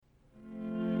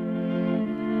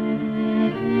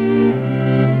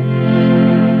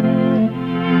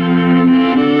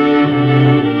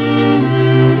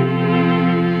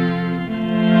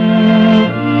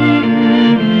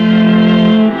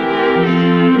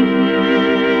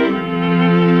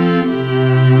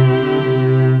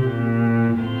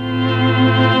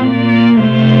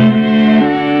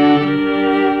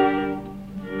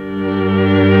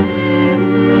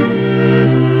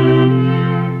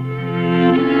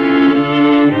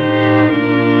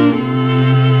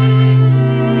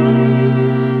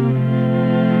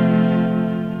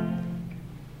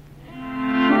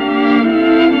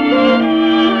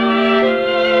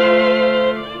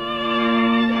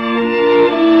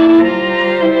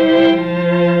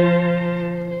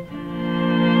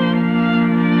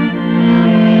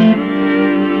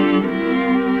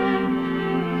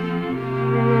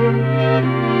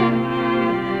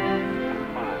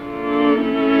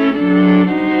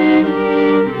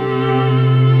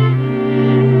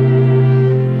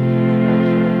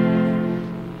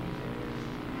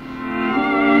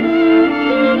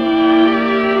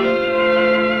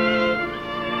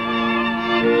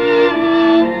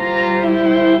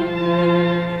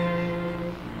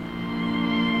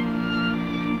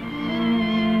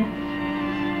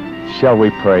Shall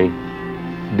we pray?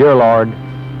 Dear Lord,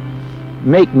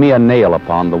 make me a nail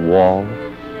upon the wall,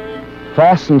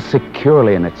 fastened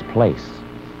securely in its place.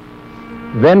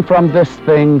 Then from this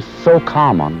thing so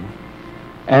common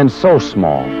and so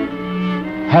small,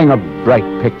 hang a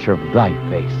bright picture of thy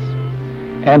face.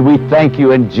 And we thank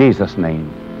you in Jesus'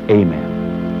 name. Amen.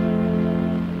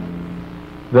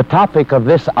 The topic of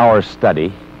this hour's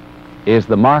study is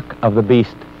the mark of the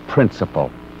beast principle.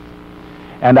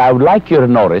 And I would like you to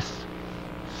notice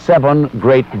 7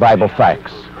 great Bible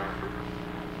facts.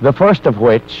 The first of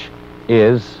which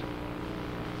is,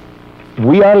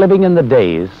 we are living in the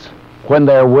days when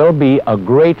there will be a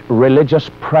great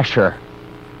religious pressure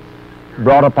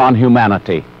brought upon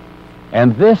humanity.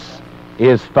 And this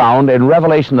is found in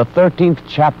Revelation, the 13th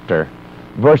chapter,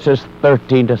 verses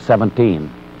 13 to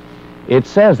 17. It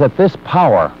says that this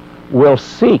power will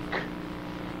seek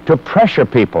to pressure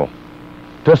people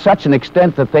to such an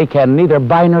extent that they can neither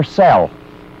buy nor sell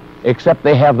except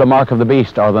they have the mark of the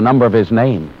beast or the number of his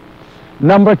name.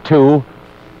 Number 2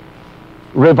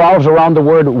 revolves around the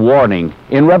word warning.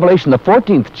 In Revelation, the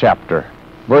 14th chapter,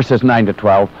 verses 9 to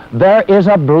 12, there is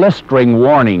a blistering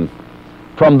warning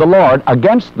from the Lord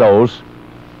against those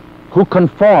who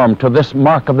conform to this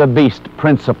mark of the beast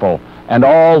principle and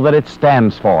all that it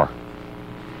stands for.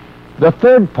 The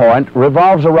third point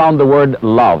revolves around the word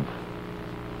love.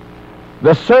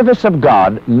 The service of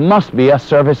God must be a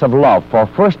service of love, for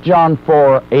 1 John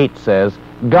 4:8 says,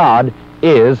 God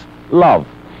is love.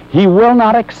 He will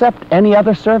not accept any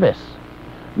other service,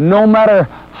 no matter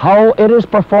how it is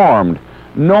performed,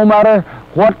 no matter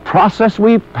what process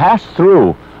we pass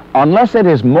through. Unless it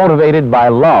is motivated by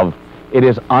love, it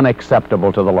is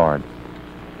unacceptable to the Lord.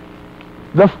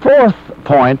 The fourth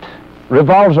point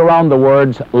revolves around the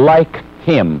words like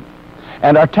him.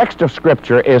 And our text of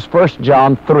Scripture is 1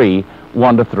 John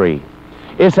 3:1 to 3.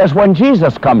 It says, when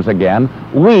Jesus comes again,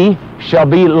 we shall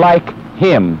be like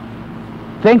him.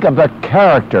 Think of the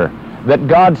character that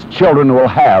God's children will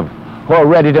have who are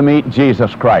ready to meet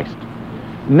Jesus Christ.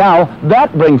 Now,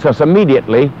 that brings us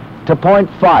immediately to point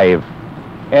 5.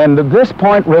 And this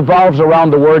point revolves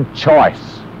around the word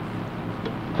choice.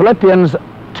 Philippians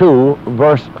 2,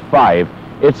 verse 5,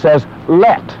 it says,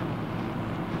 Let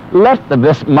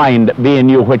this mind be in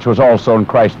you which was also in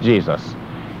Christ Jesus.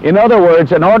 In other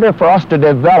words, in order for us to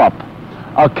develop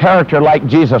a character like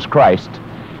Jesus Christ,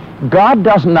 God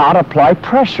does not apply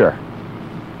pressure.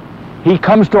 He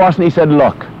comes to us and he said,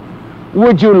 look,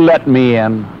 would you let me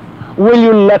in? Will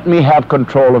you let me have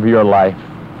control of your life?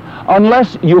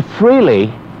 Unless you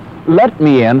freely let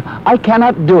me in, I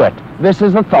cannot do it. This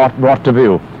is the thought brought to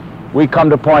view. We come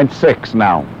to point 6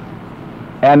 now.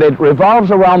 And it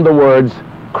revolves around the words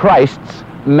Christ's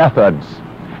methods.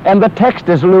 And the text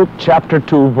is Luke chapter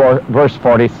 2, verse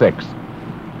 46.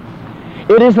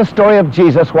 It is the story of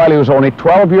Jesus while he was only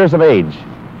 12 years of age.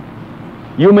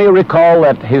 You may recall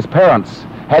that his parents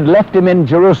had left him in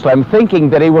Jerusalem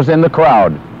thinking that he was in the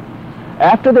crowd.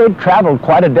 After they had traveled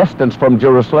quite a distance from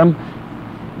Jerusalem,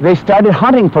 they started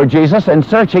hunting for Jesus and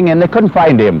searching, and they couldn't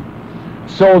find him.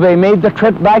 So they made the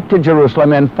trip back to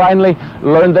Jerusalem and finally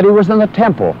learned that he was in the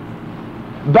temple.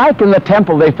 Back in the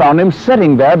temple, they found him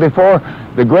sitting there before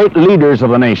the great leaders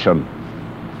of the nation.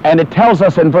 And it tells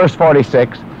us in verse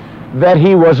 46 that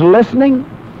he was listening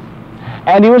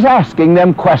and he was asking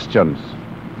them questions.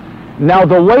 Now,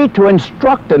 the way to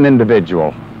instruct an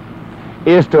individual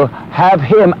is to have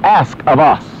him ask of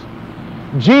us.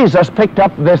 Jesus picked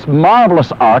up this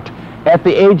marvelous art at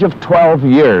the age of 12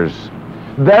 years.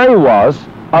 There he was,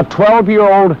 a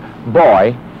 12-year-old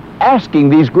boy, asking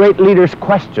these great leaders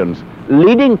questions,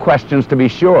 leading questions to be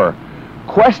sure,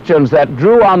 questions that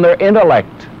drew on their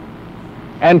intellect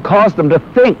and caused them to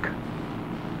think.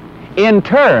 In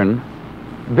turn,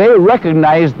 they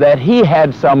recognized that he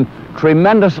had some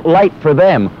tremendous light for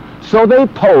them, so they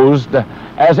posed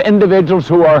as individuals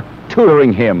who are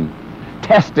tutoring him,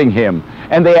 testing him,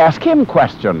 and they asked him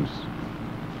questions.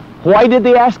 Why did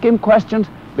they ask him questions?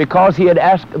 Because he had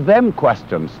asked them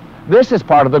questions. This is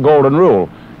part of the golden rule.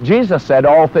 Jesus said,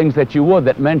 all things that you would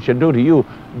that men should do to you,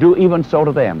 do even so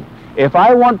to them. If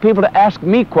I want people to ask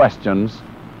me questions,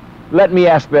 let me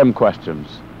ask them questions.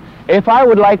 If I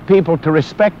would like people to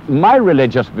respect my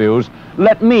religious views,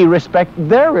 let me respect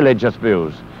their religious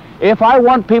views. If I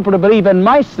want people to believe in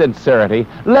my sincerity,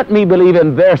 let me believe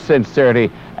in their sincerity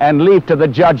and leave to the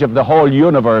judge of the whole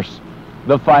universe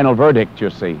the final verdict, you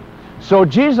see. So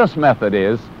Jesus' method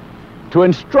is to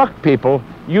instruct people.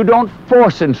 You don't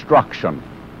force instruction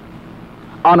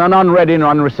on an unready and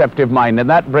unreceptive mind. And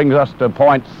that brings us to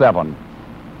point 7.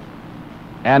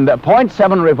 And point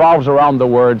 7 revolves around the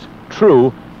words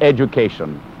true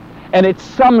education. and it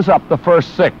sums up the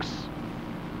first 6.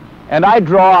 And I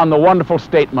draw on the wonderful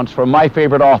statements from my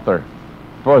favorite author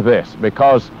for this,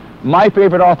 because my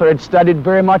favorite author had studied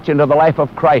very much into the life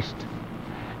of Christ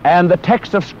and the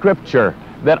text of Scripture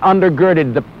that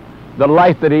undergirded the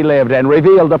life that he lived and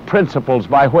revealed the principles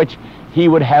by which he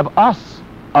would have us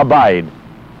abide.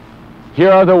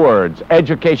 Here are the words,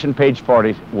 Education, page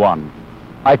 41.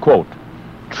 I quote,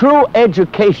 "True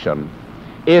education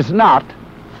is not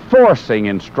forcing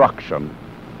instruction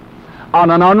on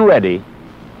an unready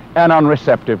and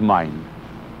unreceptive mind."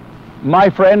 My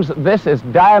friends, this is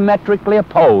diametrically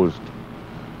opposed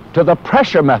to the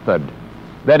pressure method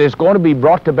that is going to be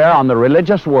brought to bear on the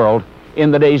religious world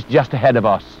in the days just ahead of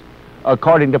us,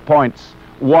 according to points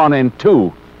 1 and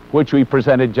 2, which we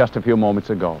presented just a few moments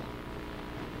ago.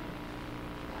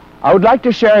 I would like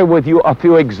to share with you a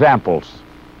few examples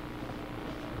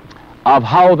of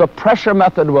how the pressure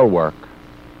method will work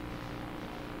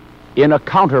in a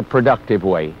counterproductive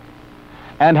way,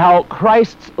 and how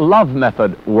Christ's love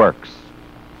method works.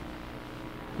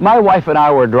 My wife and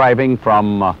I were driving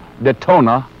from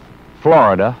Daytona,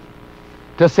 Florida,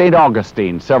 to St.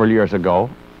 Augustine several years ago,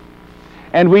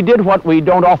 and we did what we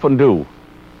don't often do.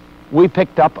 We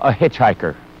picked up a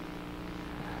hitchhiker.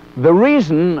 The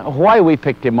reason why we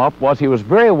picked him up was he was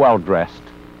very well dressed,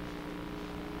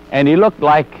 and he looked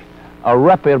like a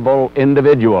reputable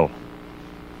individual.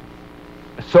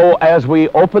 So as we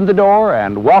opened the door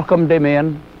and welcomed him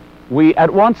in, we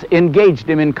at once engaged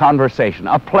him in conversation,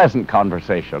 a pleasant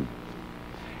conversation.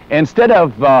 Instead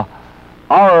of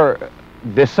our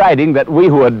deciding that we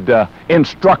would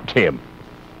instruct him,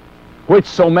 which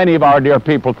so many of our dear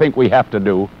people think we have to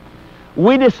do,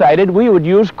 we decided we would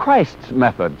use Christ's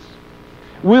methods.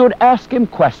 We would ask him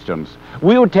questions.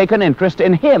 We would take an interest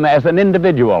in him as an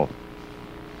individual.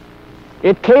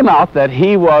 It came out that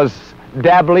he was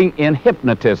dabbling in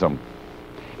hypnotism.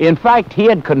 In fact, he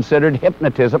had considered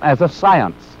hypnotism as a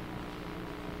science.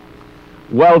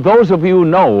 Well, those of you who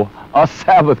know, us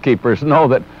Sabbath keepers, know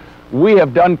that we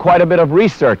have done quite a bit of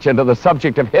research into the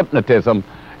subject of hypnotism,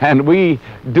 and we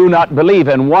do not believe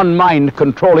in one mind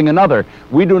controlling another.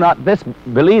 We do not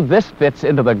believe this fits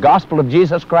into the gospel of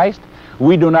Jesus Christ.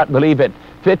 We do not believe it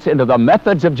fits into the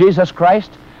methods of Jesus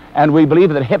Christ, and we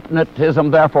believe that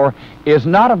hypnotism, therefore, is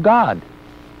not of God.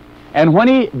 And when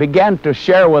he began to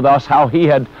share with us how he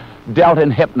had dealt in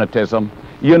hypnotism,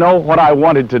 you know what I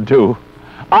wanted to do?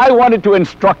 I wanted to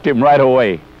instruct him right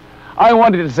away. I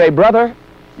wanted to say, brother,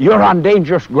 you're on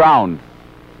dangerous ground.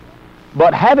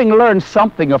 But having learned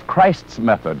something of Christ's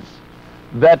methods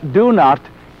that do not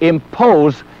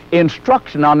impose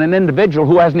instruction on an individual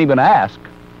who hasn't even asked,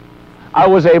 I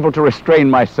was able to restrain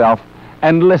myself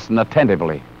and listen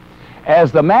attentively.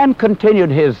 As the man continued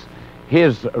his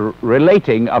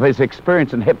relating of his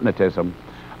experience in hypnotism,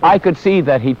 I could see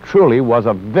that he truly was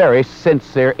a very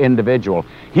sincere individual.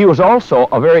 He was also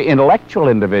a very intellectual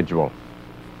individual.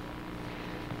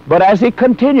 But as he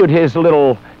continued his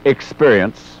little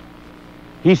experience,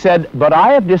 he said, but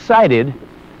I have decided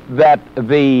that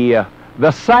the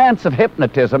science of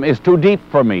hypnotism is too deep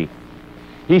for me.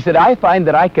 He said, I find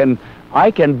that I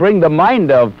can bring the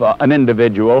mind of an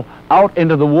individual out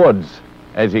into the woods,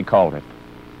 as he called it.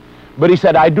 But he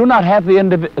said, I do not have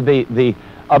the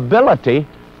ability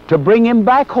to bring him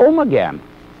back home again.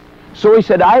 So he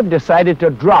said, I've decided to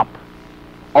drop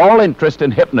all interest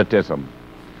in hypnotism.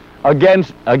 Again,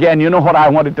 you know what I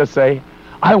wanted to say?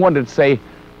 I wanted to say,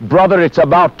 brother, it's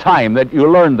about time that you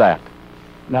learn that.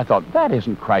 And I thought, that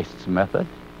isn't Christ's method.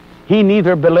 He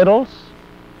neither belittles,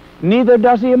 neither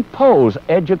does he impose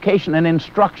education and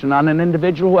instruction on an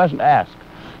individual who hasn't asked.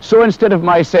 So instead of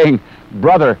my saying,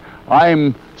 brother,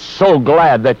 I'm so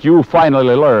glad that you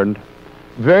finally learned,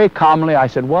 very calmly I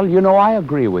said, well, you know, I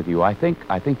agree with you. I think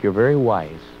you're very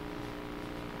wise.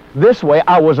 This way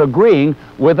I was agreeing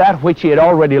with that which he had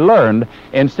already learned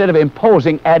instead of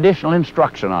imposing additional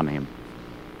instruction on him.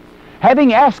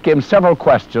 Having asked him several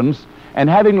questions and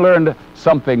having learned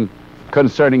something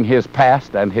concerning his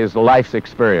past and his life's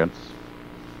experience,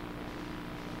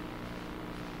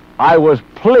 I was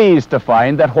pleased to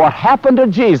find that what happened to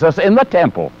Jesus in the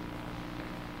temple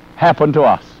happened to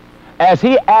us. As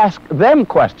he asked them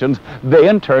questions, they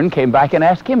in turn came back and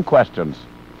asked him questions.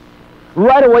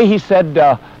 Right away he said,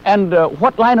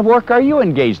 what line of work are you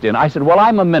engaged in? I said, well,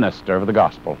 I'm a minister of the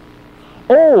gospel.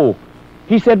 Oh,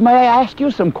 he said, may I ask you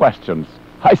some questions?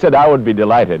 I said, I would be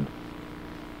delighted.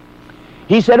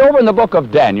 He said, over in the book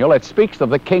of Daniel, it speaks of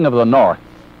the king of the north.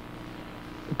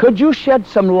 Could you shed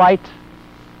some light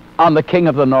on the king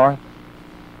of the north?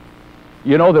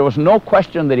 You know, there was no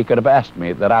question that he could have asked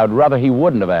me that I would rather he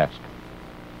wouldn't have asked.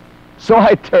 So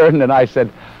I turned and I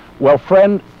said, Well,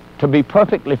 friend, to be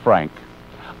perfectly frank,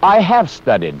 I have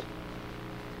studied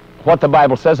what the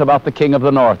Bible says about the king of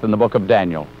the north in the book of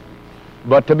Daniel.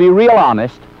 But to be real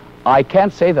honest, I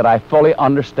can't say that I fully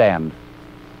understand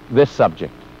this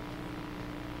subject.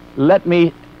 Let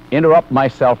me interrupt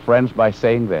myself, friends, by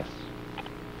saying this.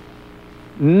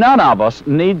 None of us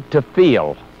need to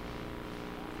feel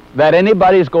that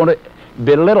anybody's going to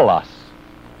belittle us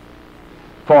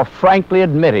for frankly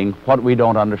admitting what we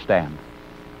don't understand.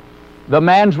 The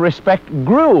man's respect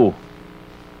grew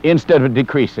instead of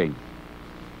decreasing.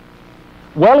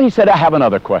 Well, he said, I have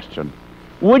another question.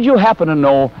 Would you happen to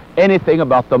know anything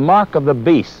about the mark of the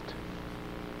beast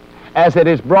as it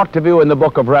is brought to view in the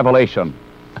book of Revelation?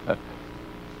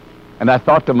 And I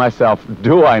thought to myself,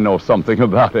 do I know something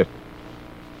about it?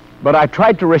 But I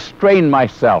tried to restrain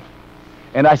myself.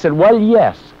 And I said, well,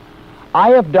 yes, I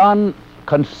have done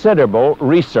considerable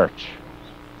research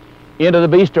into the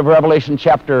beast of Revelation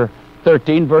chapter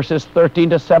 13, verses 13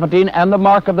 to 17, and the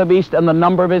mark of the beast and the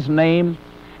number of his name,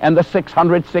 and the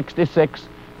 666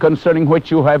 concerning which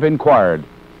you have inquired.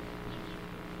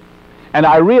 And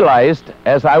I realized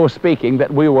as I was speaking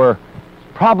that we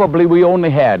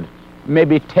only had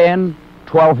maybe 10,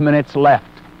 12 minutes left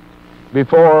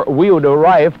before we would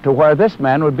arrive to where this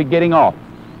man would be getting off.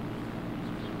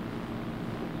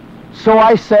 So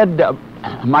I said,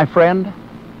 my friend,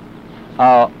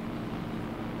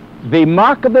 the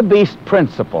mark of the beast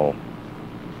principle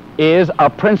is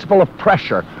a principle of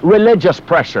pressure, religious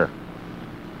pressure,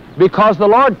 because the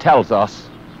Lord tells us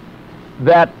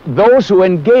that those who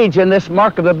engage in this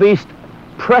mark of the beast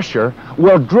pressure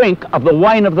will drink of the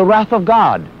wine of the wrath of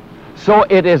God. So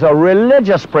it is a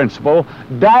religious principle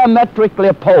diametrically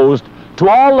opposed to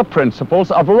all the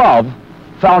principles of love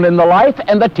found in the life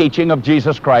and the teaching of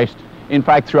Jesus Christ, in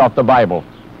fact, throughout the Bible.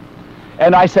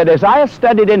 And I said, as I have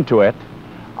studied into it,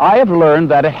 I have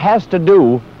learned that it has to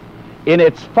do in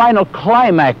its final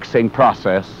climaxing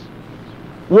process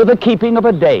with the keeping of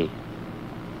a day.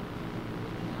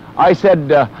 I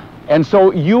said, and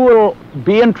so you will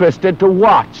be interested to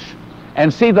watch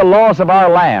and see the laws of our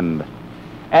land.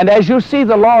 And as you see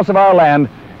the laws of our land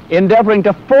endeavoring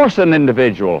to force an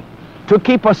individual to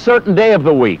keep a certain day of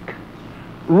the week,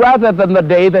 rather than the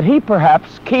day that he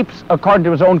perhaps keeps according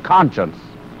to his own conscience,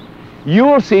 you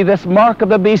will see this mark of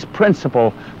the beast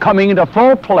principle coming into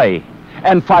full play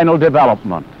and final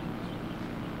development.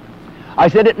 I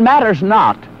said, it matters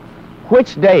not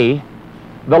which day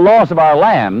the laws of our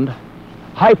land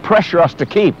high pressure us to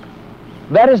keep.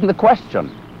 That isn't the question.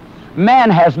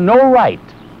 Man has no right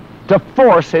to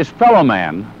force his fellow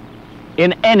man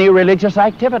in any religious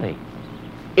activity.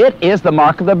 It is the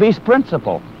mark of the beast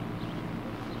principle.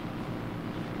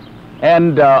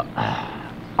 And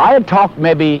I had talked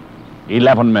maybe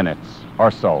 11 minutes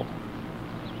or so.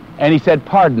 And he said,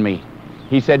 pardon me.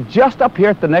 He said, just up here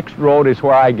at the next road is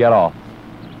where I get off.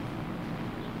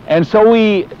 And so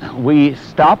we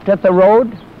stopped at the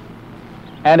road,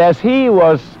 and as he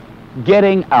was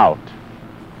getting out,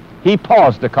 he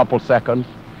paused a couple seconds.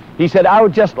 He said, I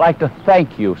would just like to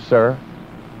thank you, sir,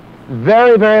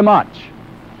 very, very much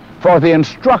for the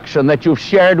instruction that you've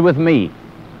shared with me,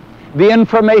 the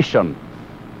information.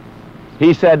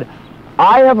 He said,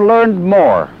 I have learned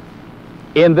more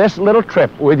in this little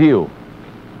trip with you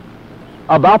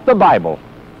about the Bible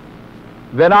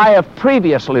than I have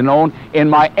previously known in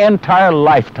my entire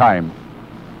lifetime.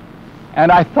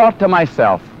 And I thought to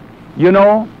myself, you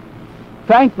know,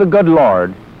 thank the good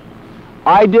Lord,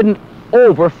 I didn't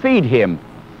overfeed him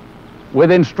with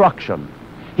instruction.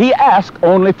 He asked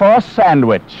only for a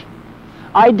sandwich.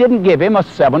 I didn't give him a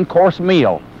 7-course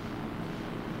meal.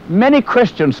 Many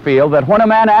Christians feel that when a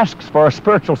man asks for a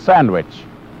spiritual sandwich,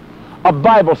 a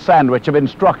Bible sandwich of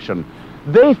instruction,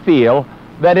 they feel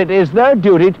that it is their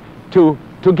duty to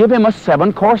give him a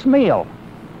 7-course meal.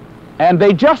 And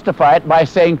they justify it by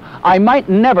saying, I might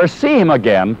never see him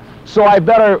again, so I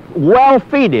better well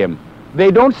feed him.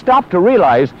 They don't stop to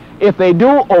realize if they do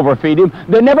overfeed him,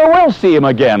 they never will see him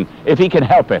again if he can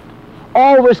help it.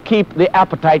 Always keep the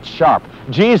appetite sharp.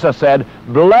 Jesus said,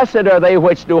 blessed are they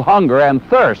which do hunger and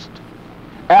thirst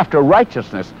after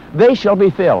righteousness. They shall be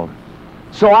filled.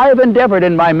 So I have endeavored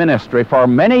in my ministry for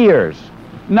many years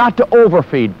not to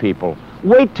overfeed people.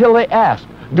 Wait till they ask.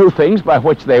 Do things by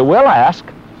which they will ask,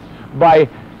 by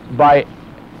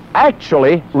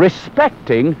actually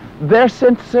respecting their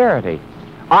sincerity.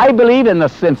 I believe in the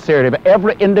sincerity of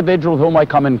every individual with whom I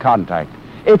come in contact.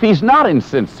 If he's not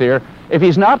sincere,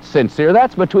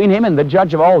 that's between him and the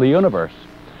judge of all the universe.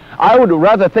 I would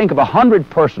rather think of 100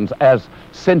 persons as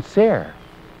sincere,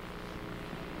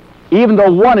 even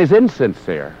though one is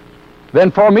insincere.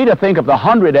 than for me to think of the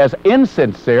 100 as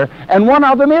insincere, and one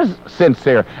of them is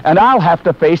sincere, and I'll have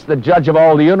to face the judge of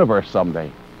all the universe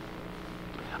someday.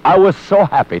 I was so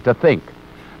happy to think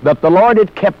that the Lord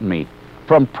had kept me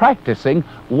from practicing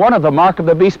one of the mark of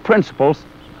the beast principles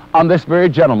on this very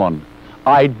gentleman.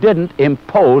 I didn't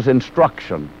impose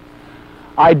instruction.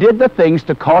 I did the things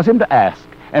to cause him to ask,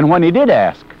 and when he did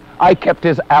ask, I kept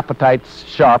his appetites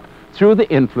sharp through the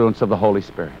influence of the Holy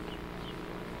Spirit.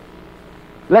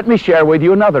 Let me share with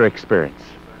you another experience.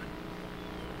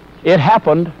 It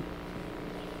happened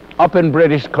up in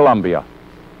British Columbia.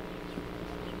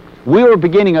 We were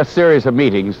beginning a series of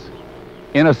meetings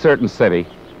in a certain city,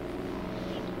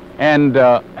 and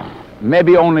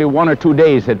maybe only 1 or 2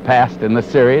 days had passed in the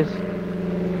series,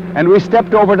 and we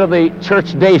stepped over to the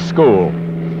church day school.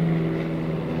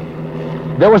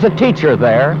 There was a teacher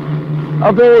there,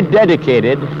 a very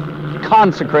dedicated,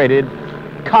 consecrated,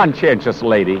 conscientious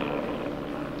lady,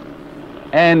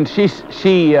 and she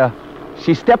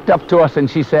stepped up to us and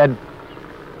she said,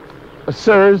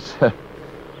 "Sirs,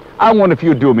 I wonder if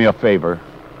you'd do me a favor."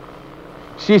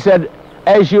 She said,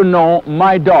 "As you know,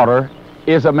 my daughter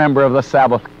is a member of the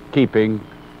Sabbath-keeping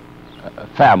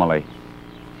family."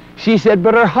 She said,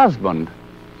 "But her husband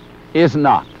is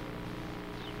not.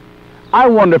 I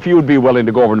wonder if you'd be willing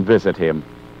to go over and visit him."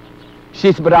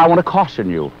 She said, "But I want to caution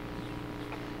you."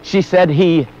 She said,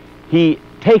 he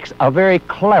takes a very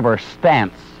clever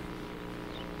stance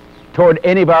toward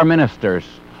any of our ministers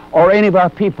or any of our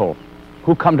people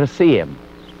who come to see him.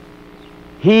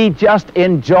 He just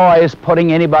enjoys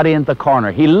putting anybody in the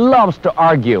corner. He loves to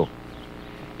argue.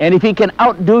 And if he can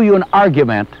outdo you in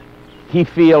argument, he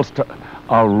feels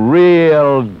a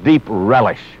real deep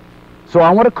relish. So I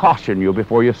want to caution you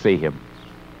before you see him.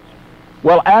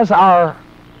 Well, as our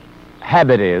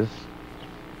habit is,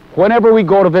 whenever we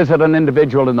go to visit an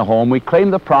individual in the home, we claim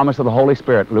the promise of the Holy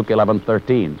Spirit, Luke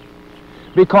 11:13,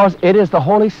 because it is the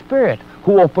Holy Spirit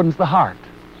who opens the heart.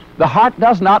 The heart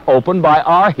does not open by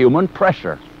our human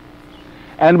pressure.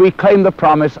 And we claim the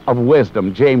promise of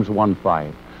wisdom, James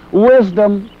 1:5.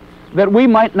 Wisdom that we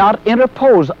might not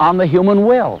interpose on the human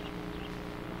will.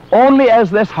 Only as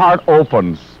this heart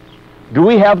opens do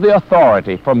we have the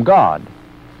authority from God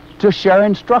to share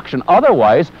instruction.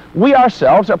 Otherwise, we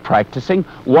ourselves are practicing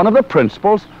one of the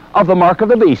principles of the mark of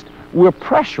the beast. We're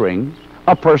pressuring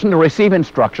a person to receive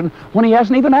instruction when he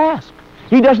hasn't even asked.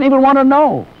 He doesn't even want to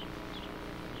know.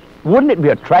 Wouldn't it be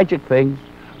a tragic thing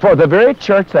for the very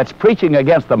church that's preaching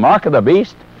against the mark of the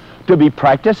beast to be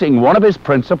practicing one of his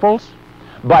principles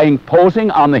by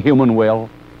imposing on the human will?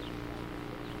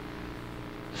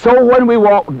 So when we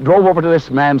drove over to this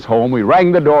man's home, we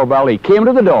rang the doorbell. He came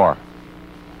to the door,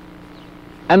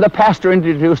 and the pastor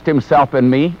introduced himself and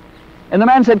me, and the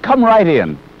man said, "Come right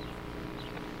in."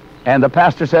 And the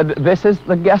pastor said, "This is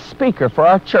the guest speaker for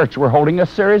our church. We're holding a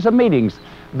series of meetings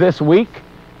this week,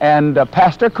 and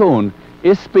Pastor Coon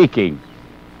is speaking."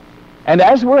 And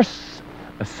as we're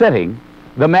sitting,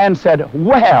 the man said,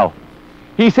 "Well,"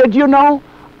 he said, "you know,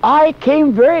 I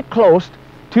came very close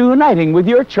to uniting with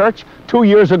your church 2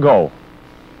 years ago."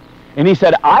 And he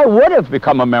said, "I would have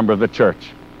become a member of the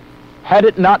church had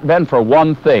it not been for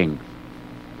one thing."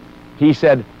 He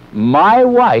said, "My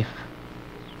wife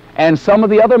and some of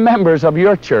the other members of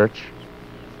your church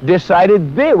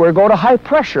decided they were going to high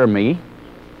pressure me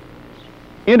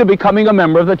into becoming a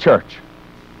member of the church."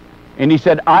 And he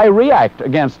said, "I react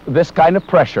against this kind of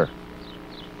pressure."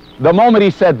 The moment he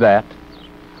said that,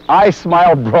 I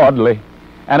smiled broadly,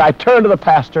 and I turned to the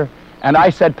pastor and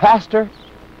I said, "Pastor,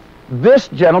 this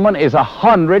gentleman is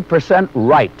 100%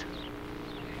 right.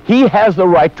 He has the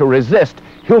right to resist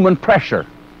human pressure."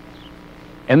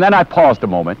 And then I paused a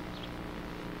moment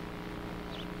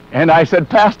and I said,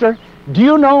 "Pastor, do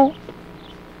you know,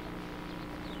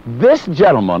 this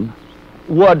gentleman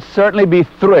would certainly be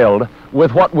thrilled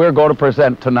with what we're going to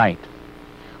present tonight.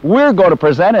 We're going to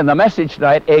present in the message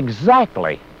tonight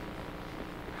exactly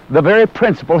the very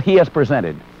principle he has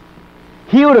presented.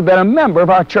 He would have been a member of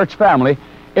our church family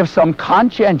if some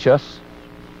conscientious,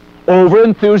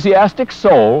 over-enthusiastic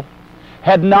soul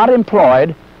had not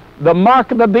employed the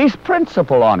mark of the beast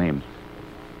principle on him."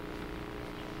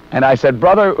 And I said,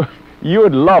 "Brother, you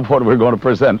would love what we're going to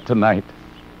present tonight."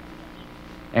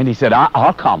 And he said,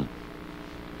 I'll come."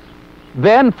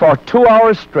 Then for 2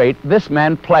 hours straight, this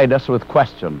man plied us with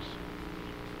questions,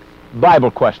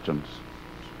 Bible questions.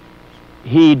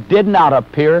 He did not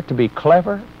appear to be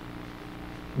clever.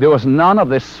 There was none of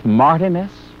this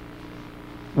smartiness.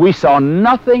 We saw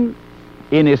nothing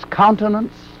in his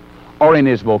countenance or in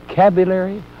his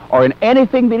vocabulary or in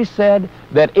anything that he said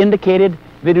that indicated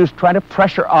that he was trying to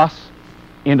pressure us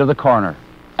into the corner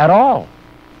at all.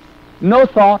 No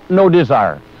thought, no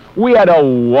desire. We had a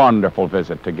wonderful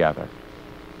visit together.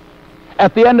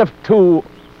 At the end of 2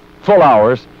 full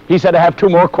hours, he said, I have 2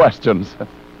 more questions.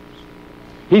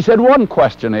 He said, one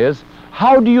question is,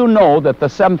 how do you know that the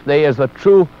 7th day is the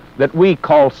true, that we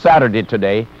call Saturday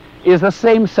today, is the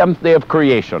same 7th day of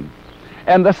creation?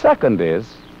 And the second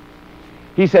is,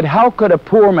 he said, how could a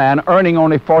poor man earning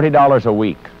only $40 a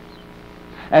week,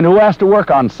 and who has to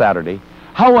work on Saturday,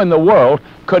 how in the world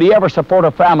could he ever support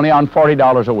a family on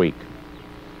 $40 a week?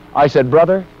 I said,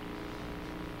 brother,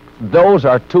 those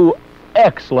are 2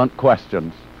 excellent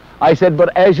questions. I said,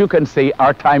 but as you can see,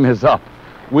 our time is up.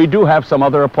 We do have some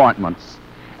other appointments,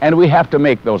 and we have to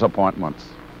make those appointments.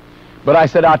 But I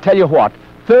said, I'll tell you what,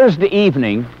 Thursday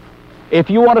evening, if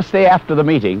you want to stay after the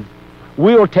meeting,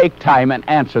 we will take time and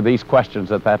answer these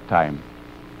questions at that time.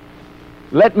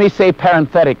 Let me say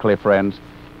parenthetically, friends,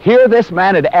 here this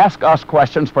man had asked us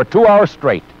questions for 2 hours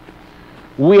straight.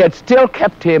 We had still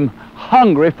kept him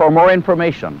hungry for more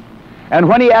information. And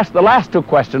when he asked the last 2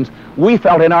 questions, we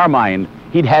felt in our mind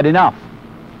he'd had enough.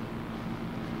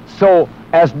 So,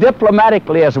 as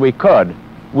diplomatically as we could,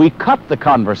 we cut the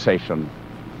conversation.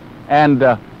 And,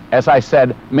 as I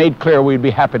said, made clear we'd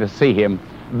be happy to see him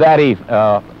that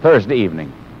Thursday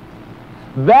evening.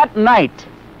 That night,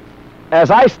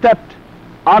 as I stepped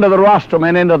onto the rostrum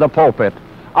and into the pulpit,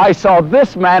 I saw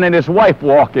this man and his wife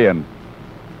walk in.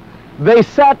 They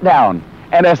sat down,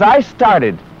 and as I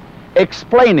started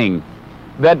explaining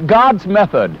that God's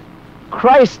method,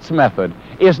 Christ's method,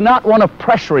 is not one of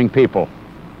pressuring people,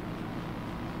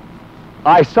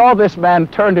 I saw this man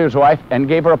turn to his wife and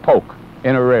gave her a poke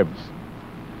in her ribs.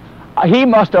 He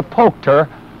must have poked her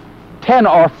 10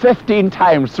 or 15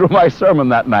 times through my sermon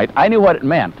that night. I knew what it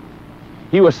meant.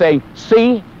 He was saying,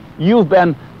 see, you've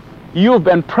been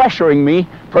pressuring me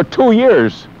for 2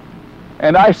 years.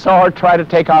 And I saw her try to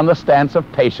take on the stance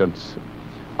of patience,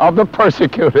 of the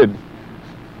persecuted.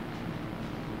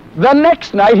 The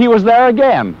next night he was there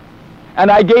again, and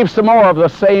I gave some more of the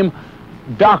same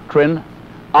doctrine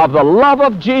of the love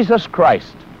of Jesus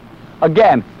Christ.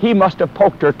 Again, he must have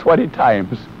poked her 20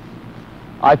 times.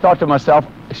 I thought to myself,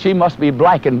 she must be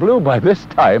black and blue by this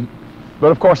time,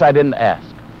 but of course I didn't ask.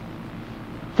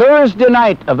 Thursday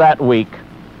night of that week,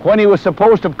 when he was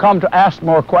supposed to have come to ask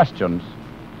more questions,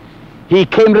 he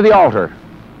came to the altar.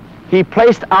 He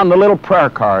placed on the little prayer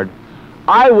card,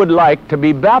 I would like to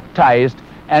be baptized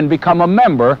and become a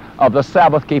member of the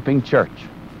Sabbath-keeping church.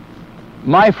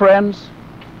 My friends,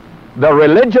 the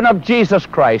religion of Jesus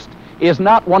Christ is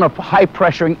not one of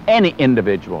high-pressuring any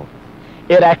individual.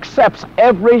 It accepts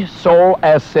every soul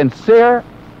as sincere,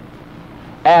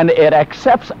 and it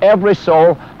accepts every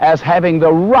soul as having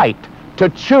the right to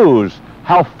choose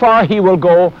how far he will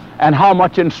go and how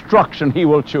much instruction he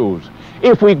will choose.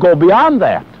 If we go beyond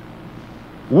that,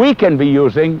 we can be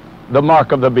using the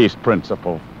mark of the beast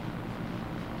principle.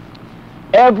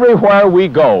 Everywhere we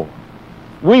go,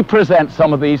 we present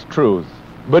some of these truths.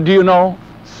 But do you know,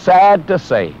 sad to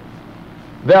say,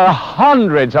 there are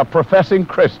hundreds of professing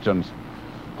Christians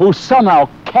who somehow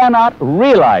cannot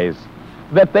realize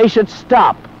that they should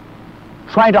stop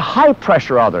trying to high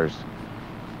pressure others,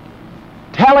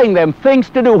 telling them things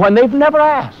to do when they've never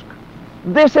asked.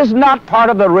 This is not part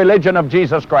of the religion of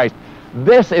Jesus Christ.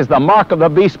 This is the mark of the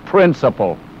beast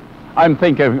principle. I'm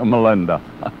thinking of Melinda.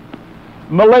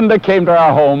 Melinda came to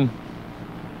our home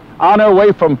on her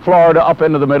way from Florida up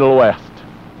into the Middle West.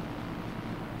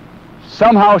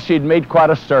 Somehow she'd made quite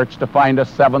a search to find a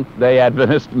Seventh-day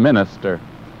Adventist minister.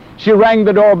 She rang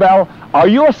the doorbell. Are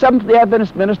you a Seventh-day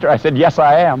Adventist minister? I said, yes,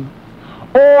 I am.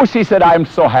 Oh, she said, I'm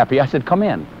so happy. I said, come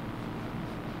in.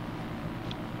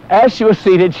 As she was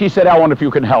seated, she said, I wonder if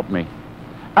you can help me.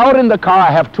 Out in the car,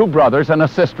 I have 2 brothers and a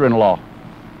sister-in-law.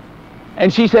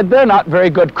 And she said, they're not very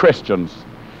good Christians.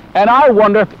 And I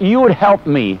wonder if you would help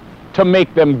me to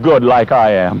make them good like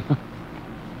I am.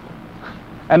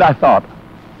 And I thought,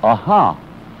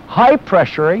 high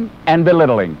pressuring and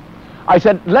belittling. I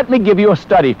said, let me give you a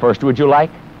study first, would you like?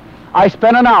 I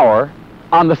spent an hour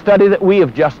on the study that we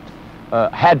have just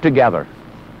had together.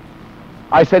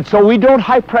 I said, so we don't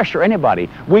high pressure anybody.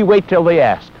 We wait till they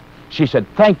ask. She said,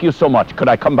 thank you so much. Could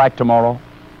I come back tomorrow?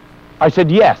 I said,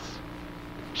 yes.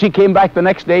 She came back the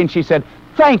next day and she said,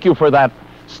 thank you for that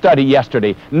study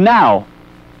yesterday. Now,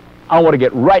 I want to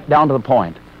get right down to the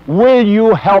point. Will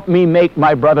you help me make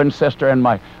my brother and sister and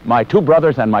my 2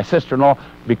 brothers and my sister-in-law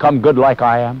become good like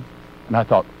I am? And I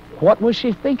thought, what was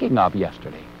she thinking of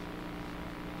yesterday?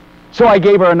 So I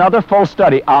gave her another full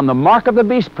study on the mark of the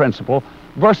beast principle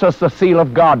versus the seal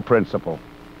of God principle.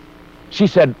 She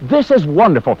said, this is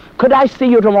wonderful. Could I see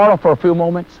you tomorrow for a few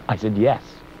moments? I said, yes.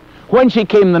 When she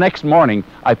came the next morning,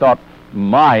 I thought,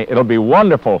 My, it'll be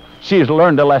wonderful. She's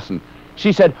learned a lesson.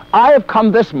 She said, I have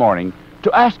come this morning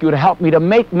to ask you to help me to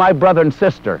make my brother and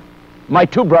sister, my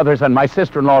two brothers and my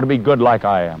sister-in-law, to be good like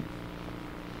I am.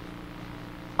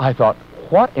 I thought,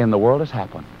 what in the world has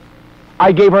happened?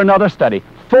 I gave her another study.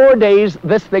 4 days,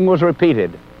 this thing was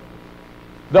repeated.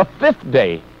 The 5th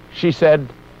day, she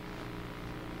said,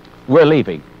 we're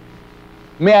leaving.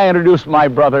 May I introduce my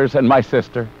brothers and my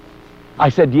sister? I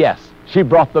said, yes. She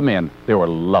brought them in. They were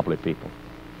lovely people.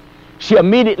 She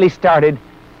immediately started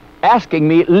asking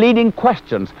me leading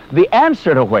questions, the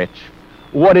answer to which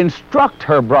would instruct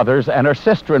her brothers and her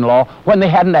sister-in-law when they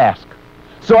hadn't asked.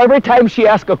 So every time she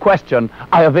asked a question,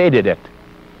 I evaded it.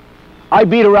 I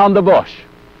beat around the bush.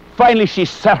 Finally, she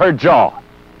set her jaw.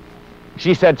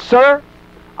 She said, sir,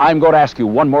 I'm going to ask you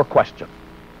one more question,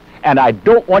 and I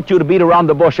don't want you to beat around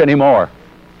the bush anymore.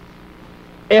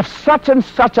 If such and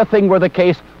such a thing were the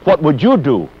case, what would you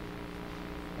do?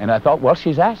 And I thought, well,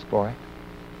 she's asked for it.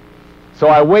 So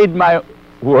I weighed my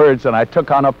words, and I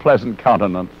took on a pleasant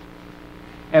countenance.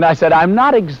 And I said, I'm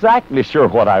not exactly sure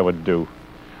what I would do,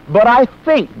 but I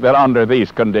think that under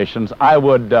these conditions, I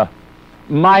would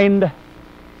mind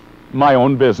my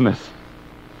own business.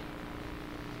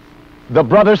 The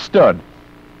brothers stood.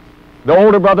 The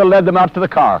older brother led them out to the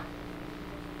car.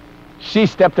 She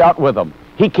stepped out with them.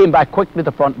 He came back quickly to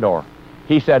the front door.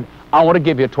 He said, I want to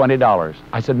give you $20.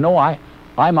 I said, no,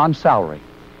 I'm on salary.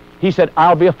 He said,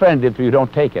 I'll be offended if you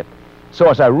don't take it. So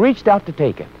as I reached out to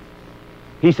take it,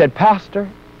 he said, Pastor,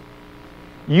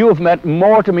 you have meant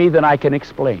more to me than I can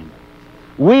explain.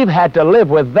 We've had to live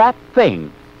with that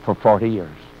thing for 40 years.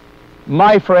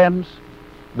 My friends,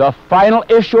 the final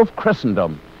issue of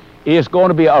Christendom is going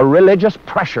to be a religious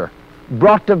pressure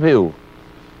brought to view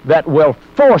that will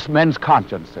force men's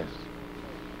consciences.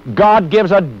 God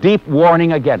gives a deep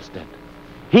warning against it.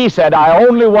 He said, I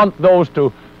only want those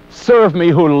to serve me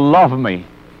who love me.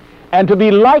 And to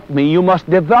be like me, you must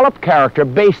develop character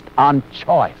based on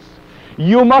choice.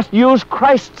 You must use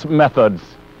Christ's methods,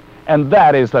 and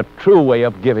that is the true way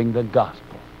of giving the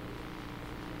gospel.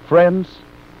 Friends,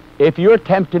 if you're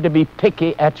tempted to be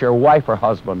picky at your wife or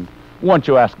husband, won't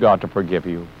you ask God to forgive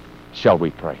you? Shall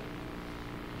we pray?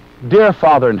 Dear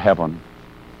Father in heaven,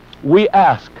 we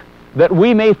ask that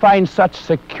we may find such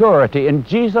security in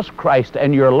Jesus Christ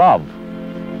and your love,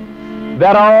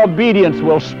 that our obedience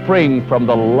will spring from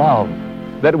the love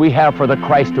that we have for the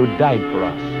Christ who died for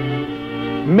us.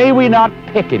 May we not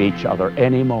pick at each other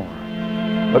anymore,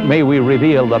 but may we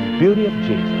reveal the beauty of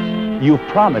Jesus. You've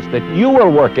promised that you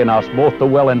will work in us both the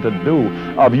will and to do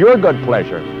of your good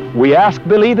pleasure. We ask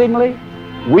believingly,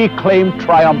 we claim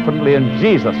triumphantly in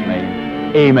Jesus' name.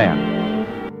 Amen.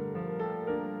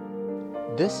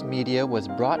 This media was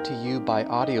brought to you by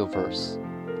Audioverse,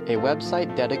 a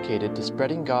website dedicated to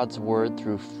spreading God's Word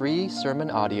through free sermon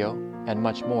audio and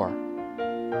much more.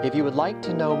 If you would like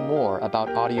to know more about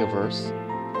Audioverse,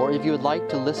 or if you would like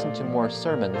to listen to more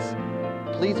sermons,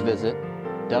 please visit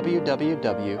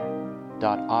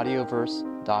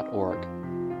www.audioverse.org.